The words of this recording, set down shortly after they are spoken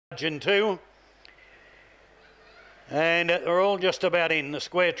in two. And they're all just about in. The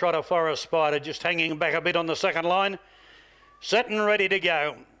Square Trotter Forest Spider just hanging back a bit on the second line. Set and ready to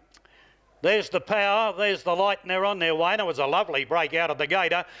go. There's the power, there's the light, and they're on their way. And it was a lovely break out of the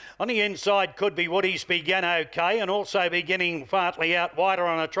gator. On the inside, Could Be Woody's began okay, and also beginning partly out wider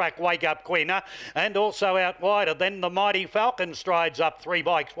on a track, Wake Up Queen, and also out wider. Then the Mighty Falcon strides up 3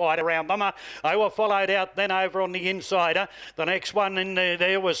 bikes wide around them. They were followed out then over on the inside. The next one in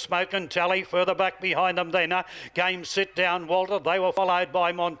there was Smoke and Tally. Further back behind them then came Sit Down Walter. They were followed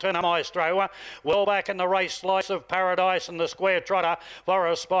by Montana Maestro. Well back in the race, Slice of Paradise and the Square Trotter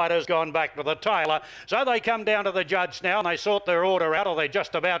Forest Spider's gone back to the tail. So they come down to the judge now and they sort their order out, or they're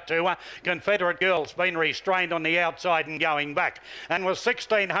just about to. Confederate Girl's been restrained on the outside and going back. And with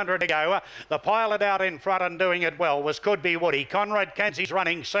 1,600 to go, the pilot out in front and doing it well was Could Be Woody. Conrad Kenzie's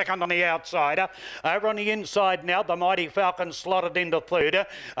running second on the outside. Over on the inside now, the Mighty Falcon slotted into third.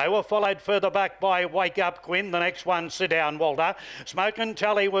 They were followed further back by Wake Up Quinn. The next one, Sit Down Walter. Smoke and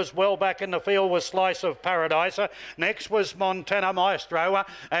Tally was well back in the field with Slice of Paradise. Next was Montana Maestro,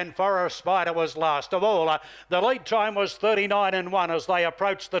 and Forest Spider was last of all. The lead time was 39.1 as they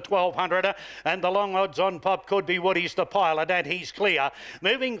approached the 1,200, and the long odds on Pop Could Be Woody's the pilot, and he's clear.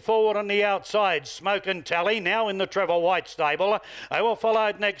 Moving forward on the outside, Smoke and Tally now in the Trevor White stable. They were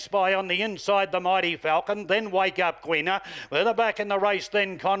followed next by on the inside the Mighty Falcon, then Wake Up Queen. Further back in the race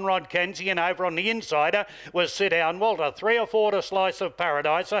then Conrad Kenzie, and over on the inside was Sit Down Walter. 3 or 4 to Slice of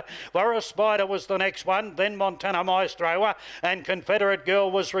Paradise. Forest Spider was the next one, then Montana Maestro, and Confederate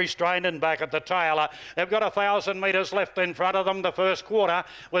Girl was restrained and back at the tail. They've got 1,000 metres left in front of them. The first quarter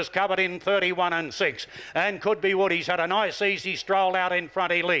was covered in 31.6, and Could Be Woody's had a nice easy stroll out in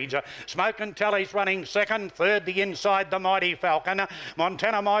front. He leads. Smoke and Tally's running second, third the inside the Mighty Falcon.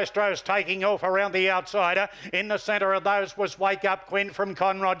 Montana Maestro's taking off around the outside. In the centre of those was Wake Up Quinn from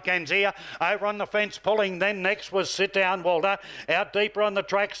Conrad Kenzie. Over on the fence pulling then next was Sit Down Walter. Out deeper on the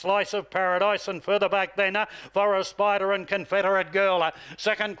track, Slice of Paradise, and further back then Forest Spider and Confederate Girl.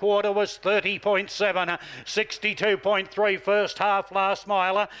 Second quarter was 30.7, 62.3 first half last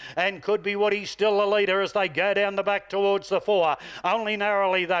mile, and Could Be Woody still the leader as they go down the back towards the 4. Only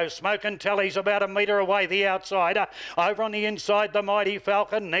narrowly though. Smoke and Tally's about a metre away the outside. Over on the inside the Mighty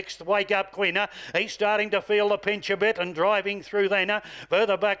Falcon. Next Wake Up Queen. He's starting to feel the pinch a bit and driving through then.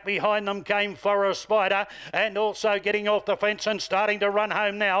 Further back behind them came Forest Spider, and also getting off the fence and starting to run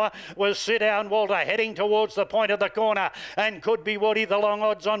home now was Sit Down Walter, heading towards the point of the corner, and Could Be Woody the long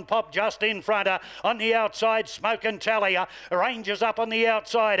odds on Pop just in front. On the outside Smoke and Tally. Rangers up on the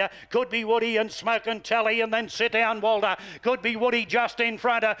outside. Could Be Woody and Smoke and Tally, and then Sit Down Walter. Could Be Woody just in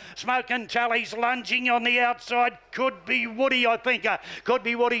front. Smoke and Tally's lunging on the outside. Could Be Woody, I think. Could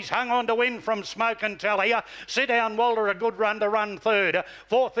Be Woody's hung on to win from Smoke and Tally. Sit Down Walter, a good run to run third.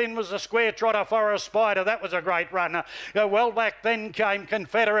 Fourth in was the Square Trotter Forest Spider. That was a great run. Well back then came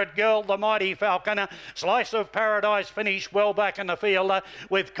Confederate Girl, the Mighty Falcon. Slice of Paradise finished well back in the field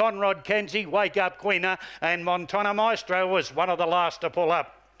with Conrad Kenzie, Wake Up Queen, and Montana Maestro was one of the last to pull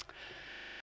up.